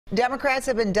Democrats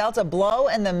have been dealt a blow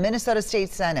in the Minnesota State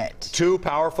Senate. Two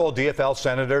powerful DFL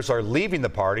senators are leaving the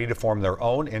party to form their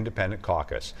own independent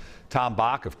caucus. Tom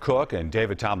Baak of Cook and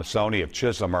David Tomassoni of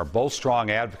Chisholm are both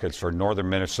strong advocates for northern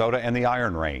Minnesota and the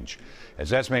Iron Range.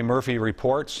 As Esme Murphy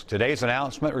reports, today's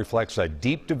announcement reflects a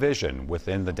deep division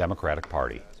within the Democratic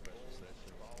Party.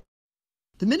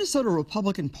 The Minnesota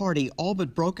Republican Party all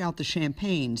but broke out the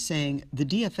champagne, saying the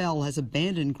DFL has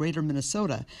abandoned Greater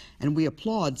Minnesota, and we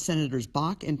applaud Senators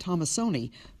Baak and Tomassoni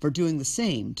for doing the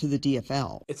same to the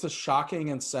DFL. It's a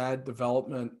shocking and sad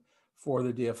development for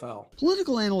the DFL.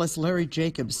 Political analyst Larry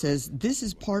Jacobs says this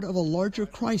is part of a larger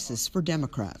crisis for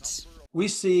Democrats. We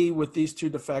see with these two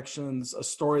defections a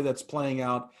story that's playing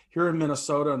out here in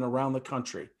Minnesota and around the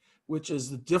country, which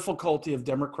is the difficulty of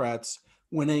Democrats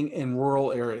winning in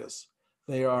rural areas.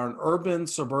 They are an urban,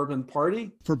 suburban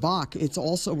party. For Baak, it's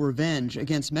also revenge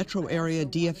against metro area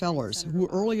DFLers who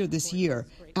earlier this year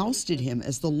ousted him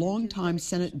as the longtime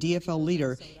Senate DFL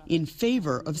leader in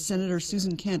favor of Senator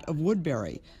Susan Kent of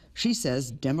Woodbury. She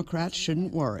says Democrats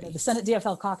shouldn't worry. The Senate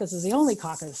DFL caucus is the only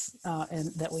caucus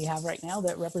that we have right now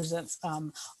that represents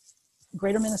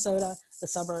Greater Minnesota, the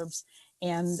suburbs,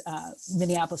 and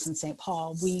Minneapolis and St.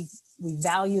 Paul. We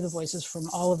value the voices from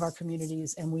all of our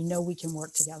communities, and we know we can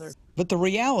work together. But the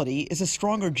reality is a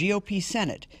stronger GOP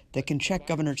Senate that can check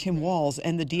Governor Tim Walz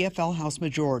and the DFL House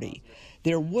majority.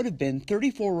 There would have been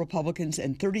 34 Republicans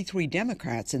and 33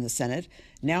 Democrats in the Senate.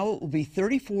 Now it will be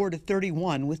 34 to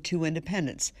 31 with 2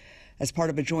 independents. As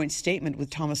part of a joint statement with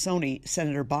Tomassoni,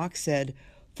 Senator Baak said,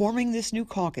 "Forming this new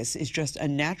caucus is just a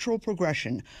natural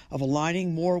progression of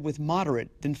aligning more with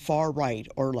moderate than far right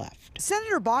or left."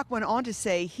 Senator Baak went on to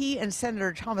say he and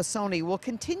Senator Tomassoni will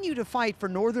continue to fight for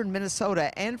northern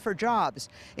Minnesota and for jobs,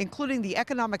 including the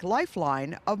economic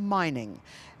lifeline of mining.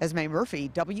 Esme Murphy,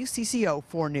 WCCO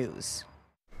 4 News.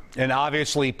 And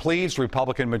obviously pleased,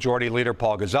 Republican Majority Leader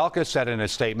Paul Gazelka said in a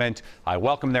statement, "I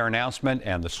welcome their announcement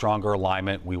and the stronger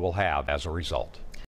alignment we will have as a result."